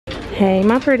Hey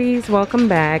my pretties, welcome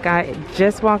back. I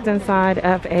just walked inside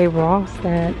of a Ross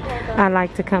that I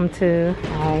like to come to.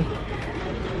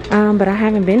 But I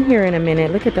haven't been here in a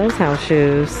minute. Look at those house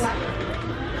shoes.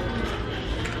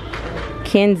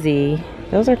 Kinsey.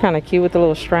 Those are kind of cute with the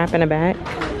little strap in the back.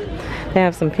 They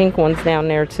have some pink ones down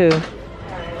there too.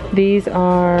 These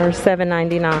are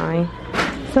 $7.99.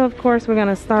 So of course we're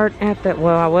gonna start at the,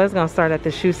 well, I was gonna start at the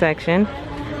shoe section.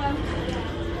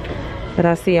 But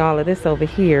I see all of this over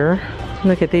here.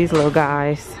 Look at these little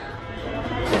guys.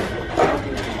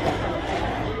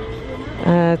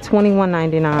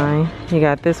 $21.99. You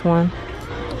got this one.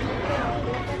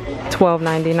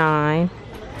 $12.99.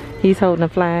 He's holding a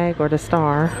flag or the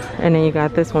star. And then you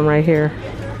got this one right here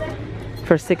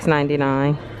for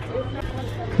 $6.99.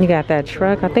 You got that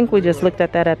truck. I think we just looked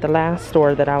at that at the last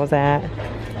store that I was at.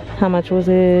 How much was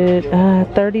it?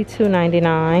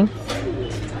 $32.99.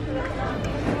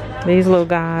 These little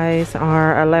guys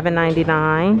are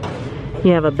 $11.99.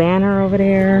 You have a banner over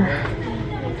there,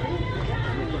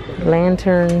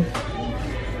 lantern,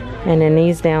 and then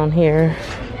these down here,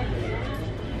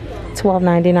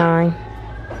 $12.99.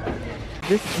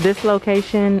 This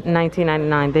location,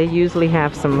 $19.99. They usually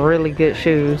have some really good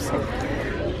shoes.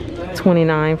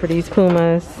 $29 for these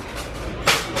Pumas.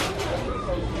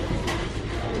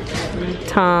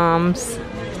 Toms,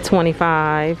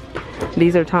 $25.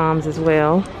 These are Toms as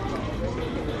well.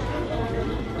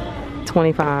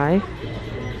 $25.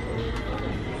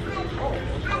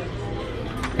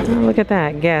 Oh, look at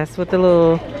that. Guess with the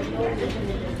little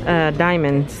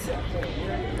diamonds.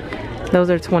 Those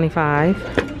are $25.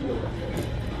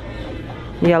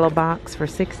 Yellow box for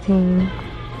 $16.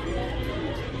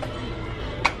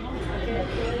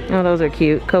 Oh, those are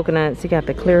cute. Coconuts. You got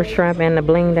the clear strap and the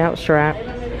blinged out strap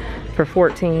for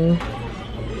 $14.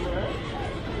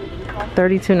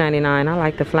 $32.99. I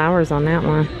like the flowers on that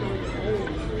one.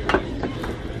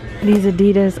 These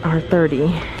Adidas are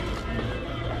 $30.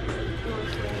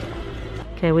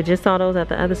 Okay, we just saw those at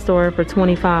the other store for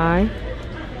 $25.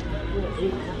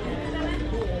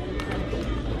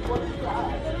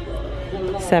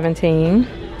 $17.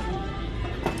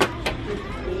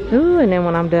 Ooh, and then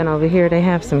when I'm done over here, they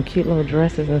have some cute little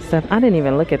dresses and stuff. I didn't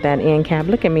even look at that end cap.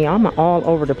 Look at me, I'm all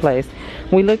over the place.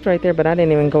 We looked right there, but I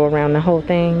didn't even go around the whole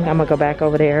thing. I'm gonna go back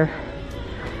over there.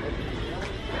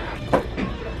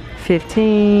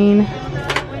 $15.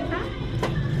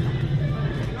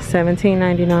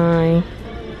 $17.99.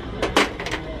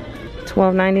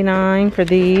 $12.99 for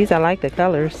these. I like the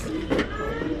colors.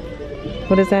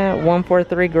 What is that?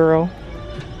 143 girl.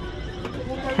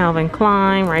 Calvin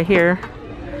Klein right here.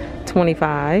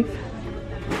 $25.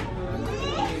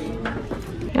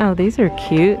 Oh, these are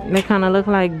cute. They kind of look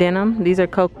like denim. These are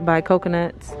by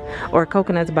Coconuts, or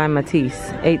Coconuts by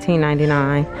Matisse.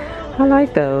 $18.99. I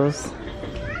like those.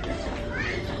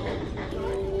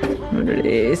 What it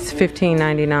is?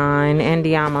 $15.99.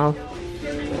 Andiamo.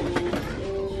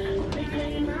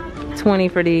 $20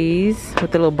 for these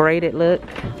with the little braided look.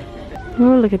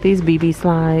 Oh, look at these BB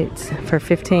slides for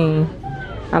 $15.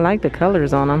 I like the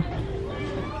colors on them.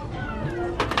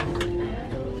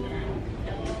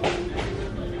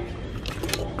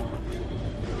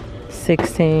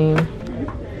 $16.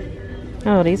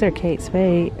 Oh, these are Kate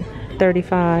Spade.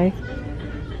 $35.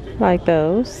 Like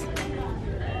those.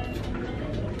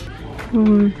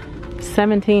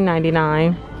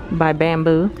 $17.99 by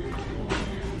Bamboo.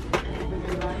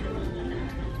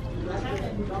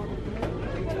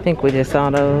 I think we just saw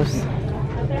those.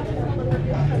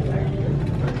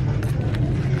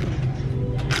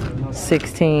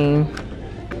 $16.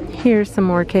 Here's some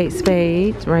more Kate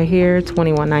Spades right here.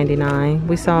 $21.99.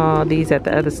 We saw these at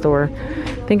the other store.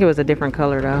 I think it was a different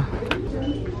color though.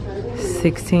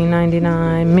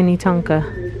 $16.99. Mini Tonka.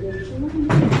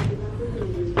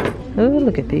 Oh,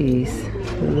 look at these.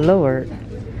 Lord.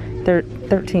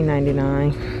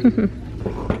 $13.99.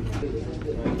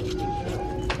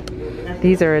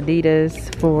 These are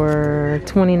Adidas for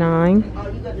 $29.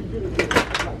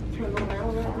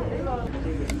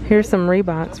 Here's some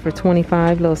Reeboks for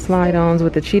 $25. Little slide-ons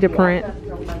with the cheetah print.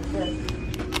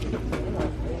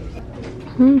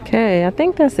 Okay, I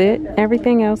think that's it.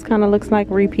 Everything else kind of looks like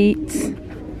repeats.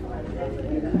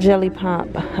 Jelly Pop,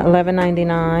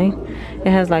 $11.99. It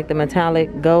has like the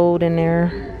metallic gold in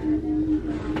there.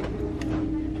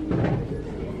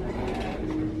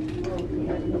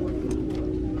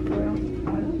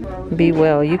 Be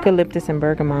Well, Eucalyptus and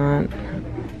Bergamot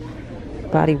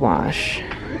body wash.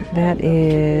 That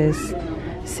is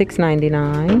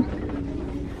 $6.99.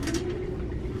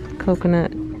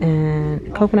 Coconut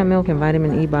milk and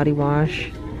vitamin E body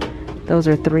wash. Those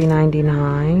are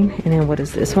 $3.99. And then what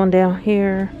is this one down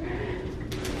here?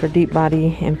 for deep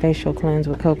body and facial cleanse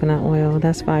with coconut oil.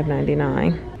 That's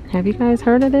 $5.99. Have you guys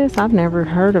heard of this? I've never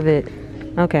heard of it.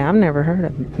 Okay, I've never heard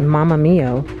of Mama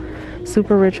Mio.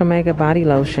 Super Rich Omega Body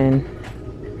Lotion.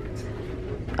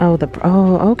 Oh,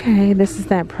 okay. This is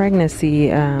that pregnancy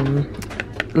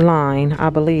line, I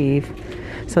believe.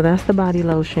 So that's the body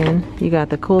lotion. You got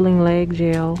the cooling leg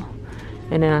gel.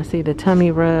 And then I see the tummy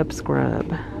rub scrub.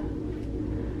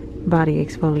 Body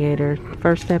exfoliator.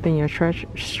 First step in your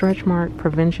stretch mark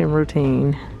prevention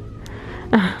routine.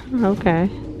 Okay.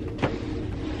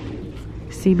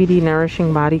 CBD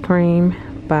Nourishing Body Cream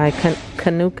by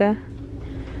Kanuka.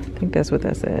 I think that's what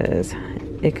that says.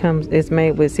 It's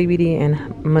made with CBD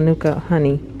and Manuka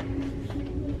honey.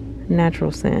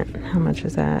 Natural scent. How much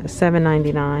is that?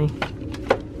 $7.99.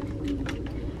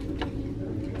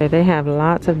 Okay, they have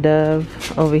lots of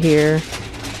Dove over here.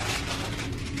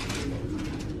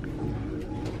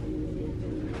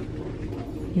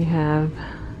 You have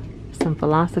some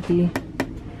Philosophy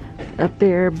up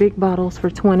there, big bottles for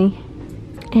 $20.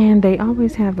 And they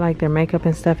always have like their makeup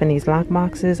and stuff in these lock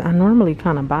boxes. I normally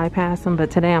kind of bypass them,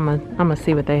 but today I'm gonna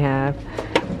see what they have.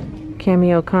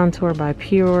 Cameo Contour by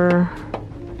Pure,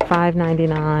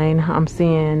 $5.99. I'm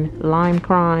seeing Lime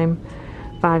Crime,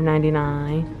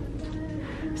 $5.99.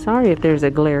 Sorry if there's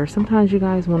a glare. Sometimes you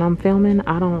guys, when I'm filming,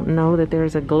 I don't know that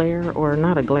there's a glare, or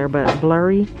not a glare, but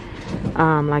blurry.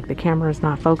 Like the camera is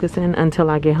not focusing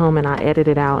until I get home and I edit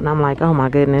it out, and I'm like, oh my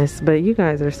goodness. But you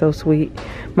guys are so sweet.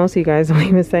 Most of you guys don't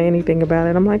even say anything about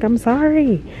it. I'm like, I'm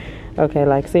sorry. Okay,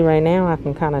 like see right now I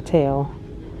can kind of tell.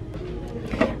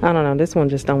 I don't know, this one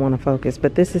just don't want to focus.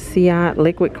 But this is Ciat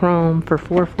Liquid Chrome for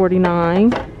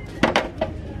 $4.49.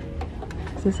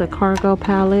 Is this a cargo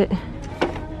palette?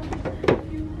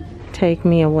 Take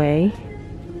Me Away.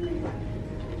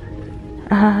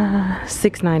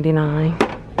 $6.99.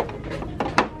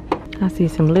 I see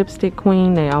some Lipstick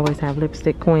Queen. They always have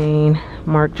Lipstick Queen.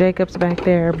 Marc Jacobs back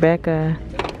there. Becca.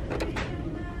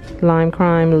 Lime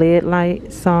Crime Lid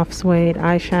Light Soft Suede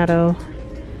Eyeshadow.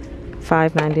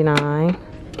 $5.99.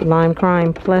 Lime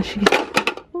Crime Plushies.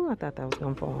 Oh, I thought that was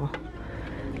gonna fall.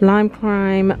 Lime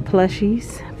Crime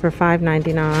Plushies for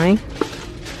 $5.99.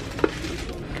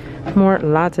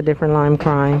 Lots of different Lime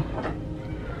Crime.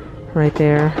 Right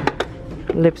there.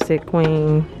 Lipstick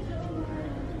Queen.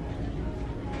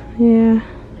 Yeah.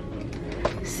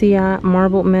 Ciat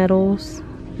Marbled Metals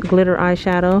Glitter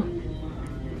Eyeshadow.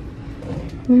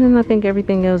 And then I think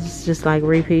everything else is just like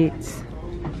repeats.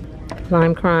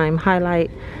 Lime Crime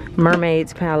Highlight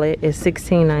Mermaids Palette is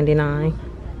 $16.99.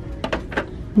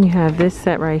 You have this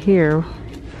set right here.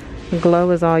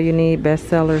 Glow is All You Need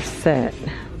Bestseller Set.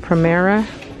 Primera.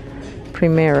 I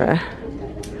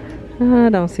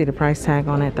don't see the price tag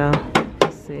on it though.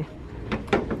 Let's see.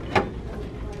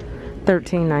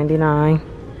 $13.99.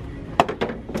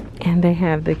 And they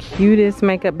have the cutest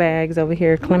makeup bags over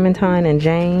here, Clementine and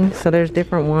Jane. So there's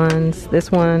different ones.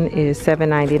 This one is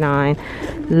 $7.99.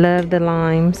 Love the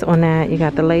limes on that. You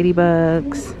got the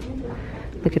ladybugs.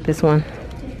 Look at this one.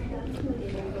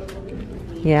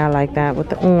 Yeah, I like that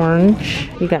with the orange.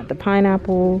 You got the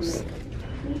pineapples.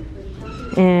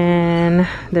 And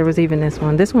there was even this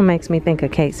one. This one makes me think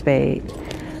of Kate Spade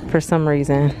for some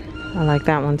reason. I like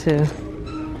that one too.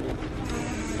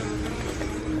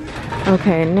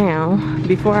 Okay, now,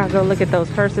 before I go look at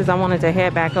those purses, I wanted to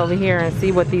head back over here and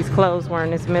see what these clothes were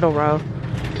in this middle row.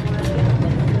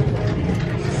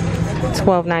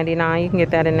 $12.99. You can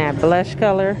get that in that blush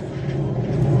color.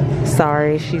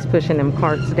 Sorry, she's pushing them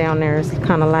carts down there. It's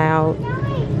kind of loud.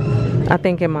 I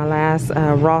think in my last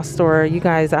Ross store, you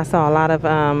guys, I saw a lot of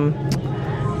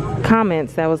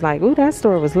comments that was like, ooh, that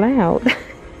store was loud.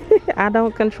 I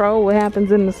don't control what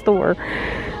happens in the store.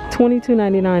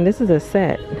 $22.99. This is a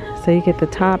set. So you get the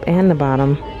top and the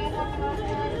bottom.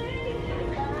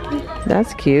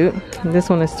 That's cute. This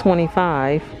one is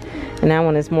 $25. And that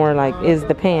one is more like, is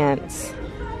the pants.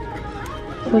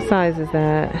 What size is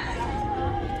that?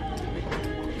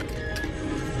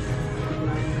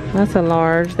 That's a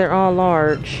large. They're all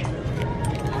large.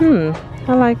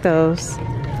 I like those.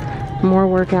 More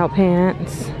workout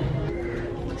pants.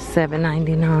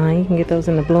 $7.99. You can get those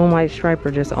in the blue and white stripe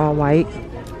or just all white.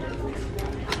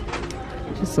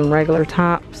 Just some regular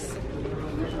tops.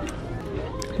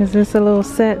 Is this a little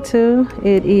set too?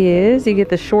 It is. You get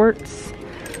the shorts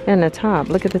and the top.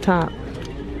 Look at the top.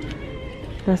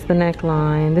 That's the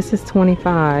neckline. This is $25.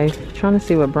 I'm trying to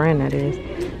see what brand that is.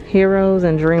 Heroes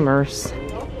and Dreamers.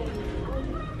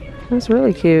 That's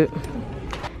really cute.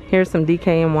 Here's some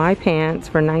DKNY pants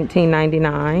for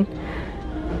 $19.99.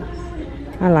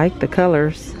 I like the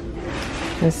colors.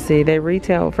 Let's see, they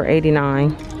retail for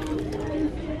 $89.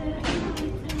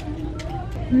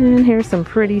 And here's some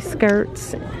pretty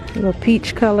skirts, a little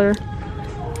peach color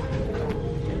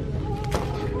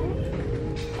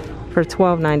for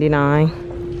 $12.99.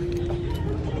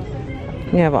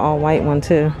 You have an all white one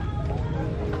too.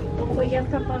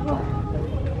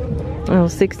 Oh,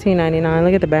 $16.99.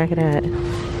 Look at the back of that.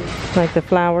 Like the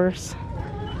flowers.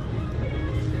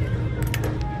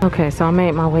 Okay, so I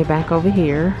made my way back over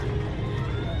here.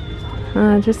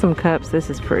 Just some cups. This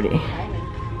is pretty.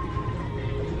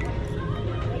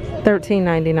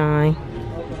 $13.99.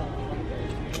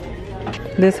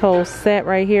 This whole set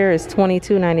right here is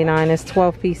 $22.99. It's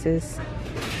 12 pieces.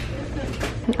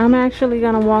 I'm actually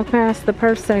gonna walk past the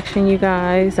purse section, you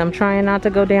guys. I'm trying not to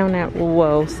go down that.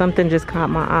 Whoa, something just caught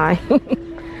my eye.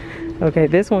 Okay,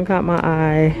 this one caught my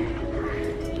eye.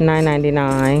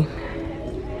 $9.99.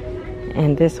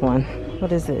 And this one,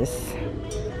 what is this?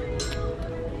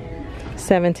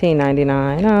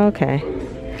 $17.99. Oh, okay.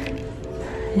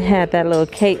 It had that little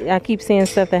cake. I keep seeing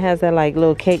stuff that has that like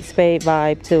little Kate Spade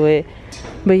vibe to it.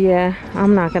 But yeah,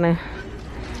 I'm not gonna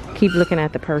keep looking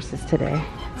at the purses today.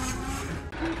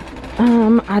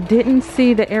 I didn't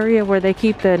see the area where they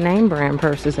keep the name brand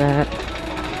purses at.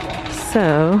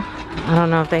 So, I don't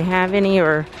know if they have any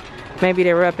or maybe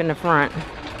they were up in the front.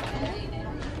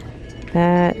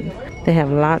 They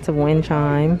have lots of wind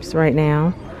chimes right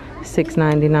now.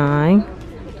 $6.99.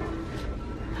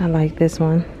 I like this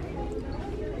one.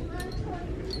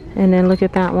 And then look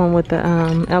at that one with the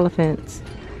elephants.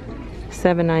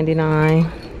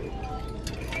 $7.99.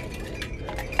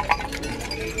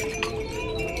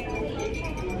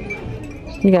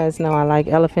 You guys know I like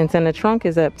elephants, and the trunk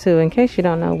is up too. In case you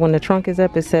don't know, when the trunk is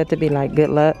up, it's said to be like good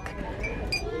luck.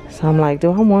 So I'm like,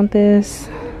 do I want this?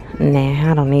 Nah,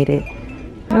 I don't need it.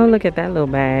 Oh, look at that little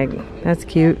bag. That's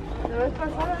cute.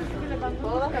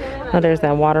 Oh, there's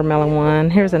that watermelon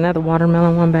one. Here's another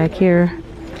watermelon one back here.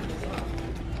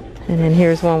 And then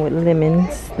here's one with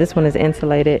lemons. This one is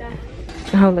insulated.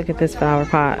 Oh, look at this flower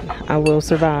pot. I Will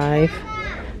Survive.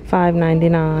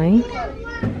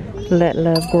 $5.99. Let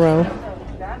Love Grow.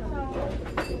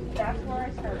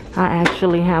 I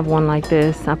actually have one like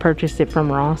this. I purchased it from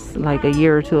Ross like a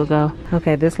year or two ago.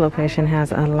 Okay, this location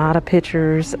has a lot of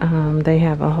pictures. They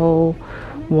have a whole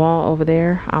wall over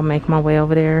there. I'll make my way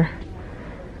over there.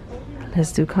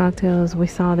 Let's do cocktails. We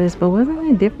saw this, but wasn't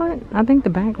it different? I think the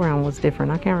background was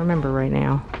different. I can't remember right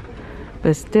now.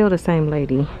 But it's still the same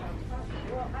lady.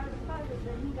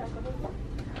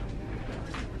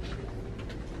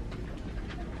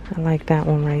 I like that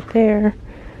one right there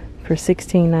for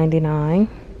 $16.99.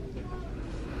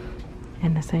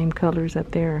 And the same colors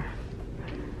up there.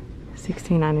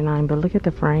 $16.99. But look at the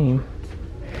frame.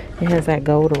 It has that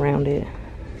gold around it.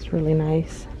 It's really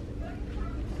nice.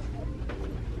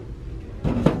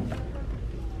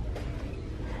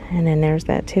 And then there's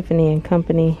that Tiffany &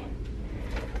 Company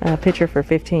picture for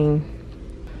 $15.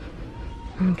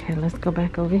 Okay, let's go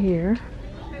back over here.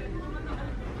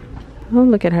 Oh,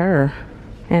 look at her.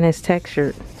 And it's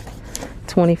textured.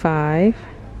 $25.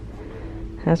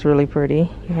 That's really pretty.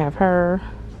 You have her.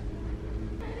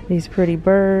 These pretty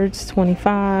birds,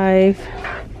 $25.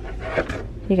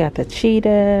 You got the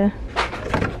cheetah.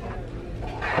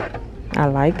 I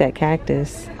like that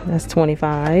cactus. That's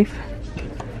 $25.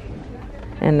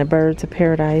 And the birds of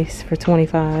paradise for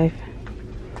 $25.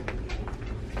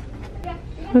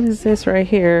 What is this right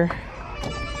here?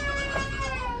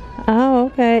 Oh,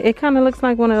 okay. It kind of looks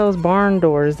like one of those barn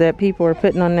doors that people are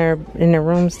putting on in their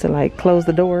rooms to like close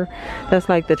the door. That's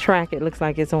like the track it looks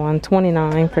like it's on.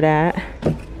 $29 for that.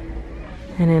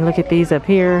 And then look at these up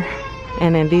here.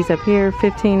 And then these up here,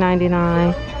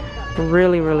 $15.99.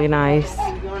 Really, really nice.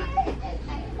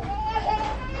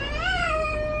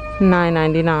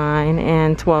 $9.99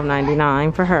 and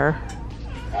 $12.99 for her.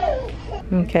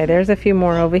 Okay, there's a few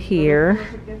more over here.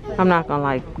 I'm not gonna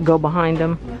like go behind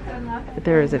them, but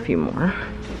there is a few more.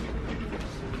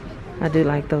 I do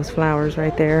like those flowers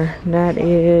right there. That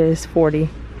is $40.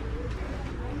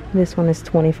 This one is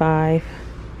 $25.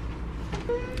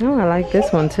 Oh, I like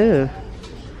this one too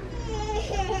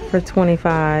for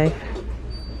 $25.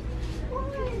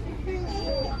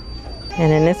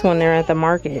 And then this one, they're at the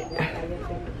market.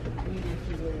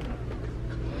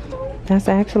 That's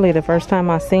actually the first time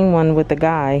I've seen one with the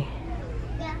guy.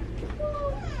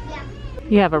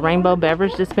 You have a rainbow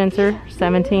beverage dispenser,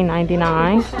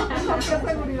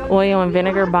 $17.99. Oil and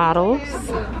vinegar bottles.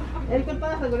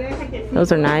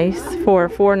 Those are nice for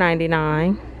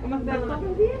 $4.99.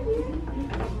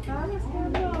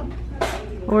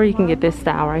 Or you can get this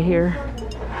style right here.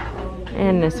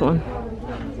 And this one.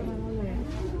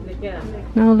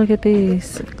 No, look at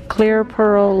these. Clear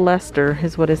Pearl Luster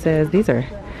is what it says. These are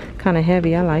kind of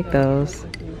heavy. I like those.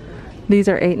 These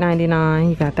are $8.99.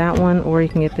 You got that one, or you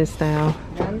can get this style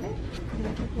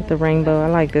with the rainbow. I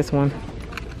like this one.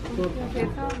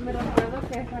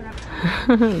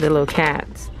 The little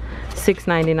cats.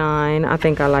 $6.99. I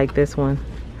think I like this one.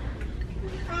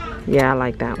 Yeah, I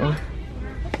like that one.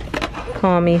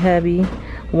 Call me hubby,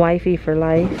 wifey for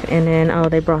life. And then, oh,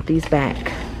 they brought these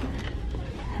back.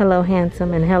 Hello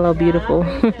handsome and hello beautiful.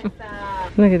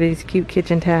 Look at these cute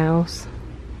kitchen towels.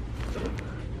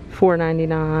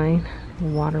 $4.99.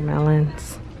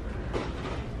 Watermelons.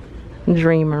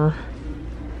 Dreamer.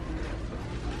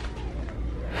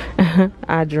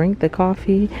 I drink the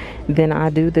coffee, then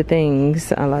I do the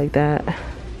things. I like that.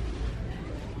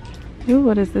 Ooh,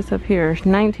 what is this up here?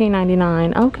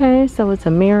 $19.99. Okay, so it's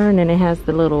a mirror, and then it has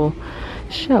the little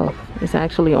shelf. It's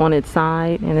actually on its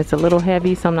side, and it's a little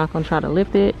heavy, so I'm not gonna try to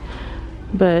lift it,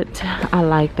 but I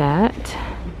like that.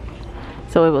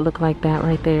 So it would look like that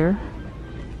right there.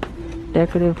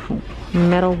 Decorative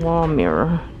metal wall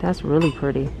mirror. That's really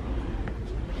pretty.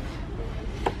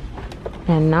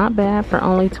 And not bad for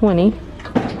only $20.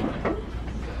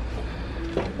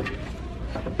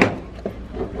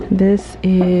 This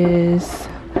is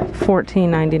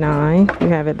 $14.99. You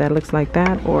have it that looks like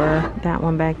that, or that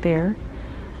one back there.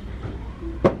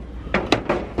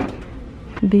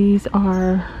 These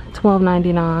are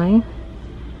 $12.99.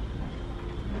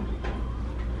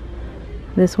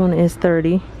 This one is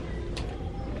 $30.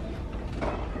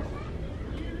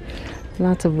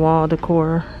 Lots of wall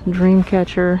decor. Dream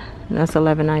catcher, that's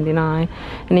 $11.99.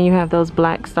 And then you have those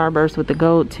black starbursts with the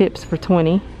gold tips for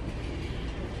 $20.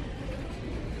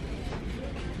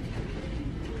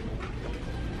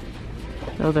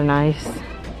 Those are nice.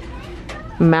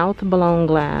 Mouth blown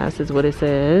glass is what it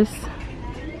says.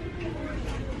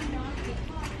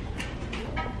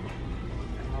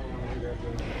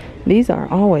 These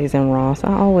are always in Ross.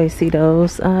 I always see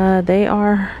those. They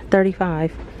are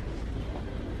 $35.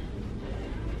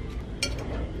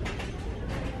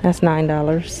 That's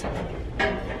 $9.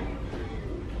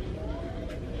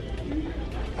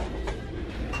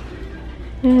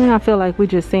 And I feel like we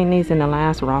just seen these in the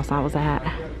last Ross I was at.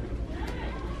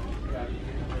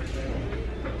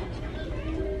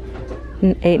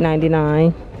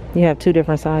 $8.99. You have two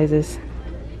different sizes.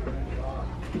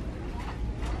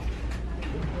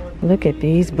 Look at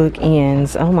these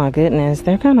bookends. Oh my goodness,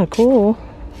 they're kind of cool.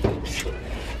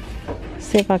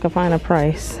 See if I can find a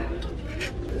price.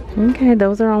 Okay,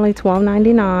 those are only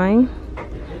 $12.99.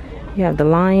 You have the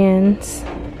lions.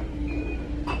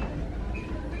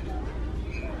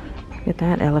 Look at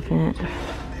that elephant.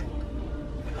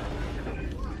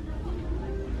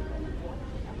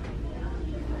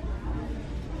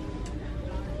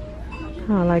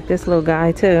 Oh, I like this little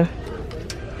guy too.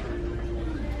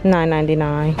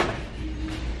 $9.99.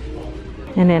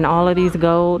 And then all of these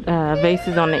gold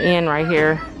vases on the end right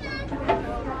here.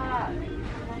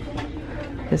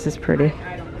 This is pretty.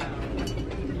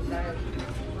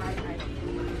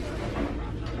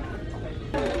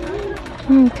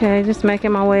 Okay, just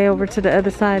making my way over to the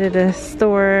other side of the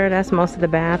store. That's most of the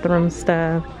bathroom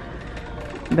stuff.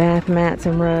 Bath mats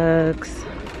and rugs.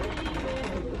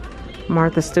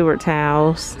 Martha Stewart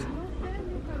towels.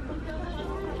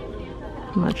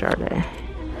 How much are they?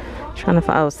 Trying to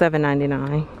find, oh,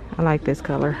 $7.99. I like this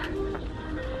color.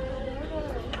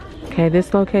 Okay,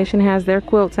 this location has their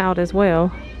quilts out as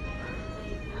well.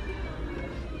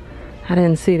 I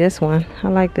didn't see this one. I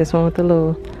like this one with the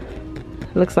little,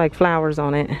 looks like flowers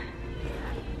on it.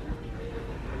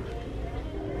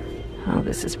 Oh,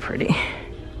 this is pretty.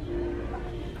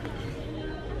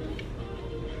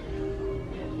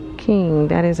 King,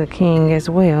 that is a king as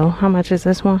well. How much is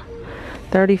this one?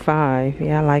 $35.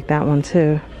 Yeah, I like that one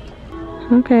too.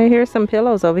 Okay, here's some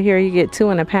pillows over here. You get two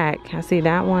in a pack. I see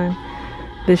that one.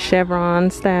 This chevron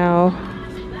style,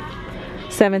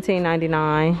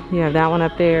 $17.99. You have that one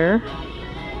up there.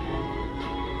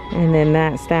 And then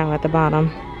that style at the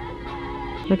bottom.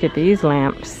 Look at these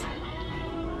lamps.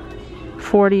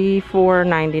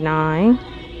 $44.99.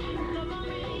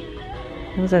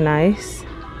 Those are nice.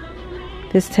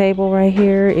 This table right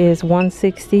here is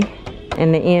 $160,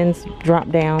 and the ends drop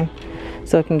down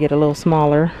so it can get a little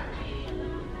smaller.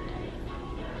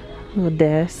 Little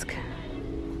desk.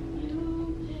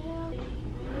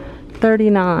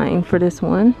 $39 for this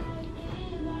one.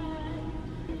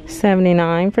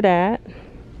 $79 for that.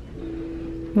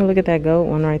 Look at that gold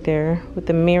one right there with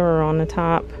the mirror on the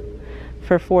top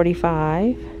for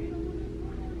 $45.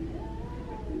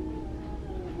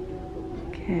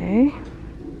 Okay.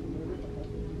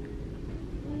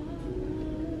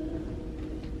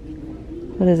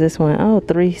 What is this one? Oh,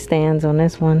 3 stands on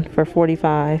this one for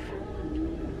 $45.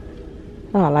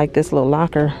 Oh, I like this little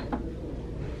locker.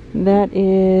 That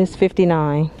is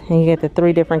 $59, and you get the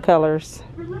 3 different colors.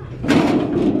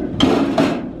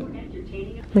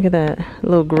 Look at that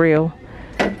little grill.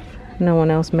 No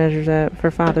one else measures that for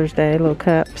Father's Day. Little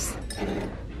cups.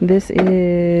 This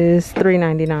is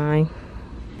 $3.99,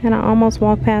 and I almost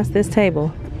walked past this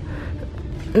table.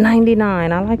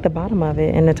 $99. I like the bottom of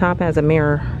it, and the top has a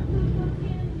mirror.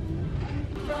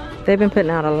 They've been putting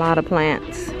out a lot of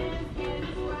plants.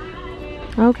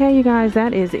 Okay, you guys,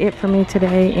 that is it for me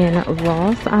today in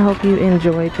Ross. I hope you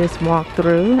enjoyed this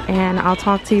walkthrough, and I'll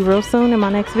talk to you real soon in my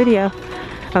next video.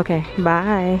 Okay,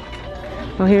 bye.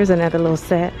 Oh, here's another little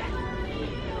set.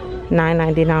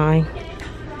 $9.99.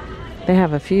 They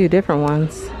have a few different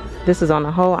ones. This is on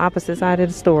the whole opposite side of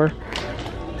the store.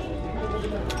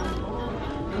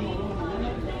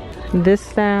 This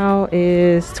style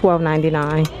is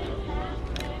 $12.99.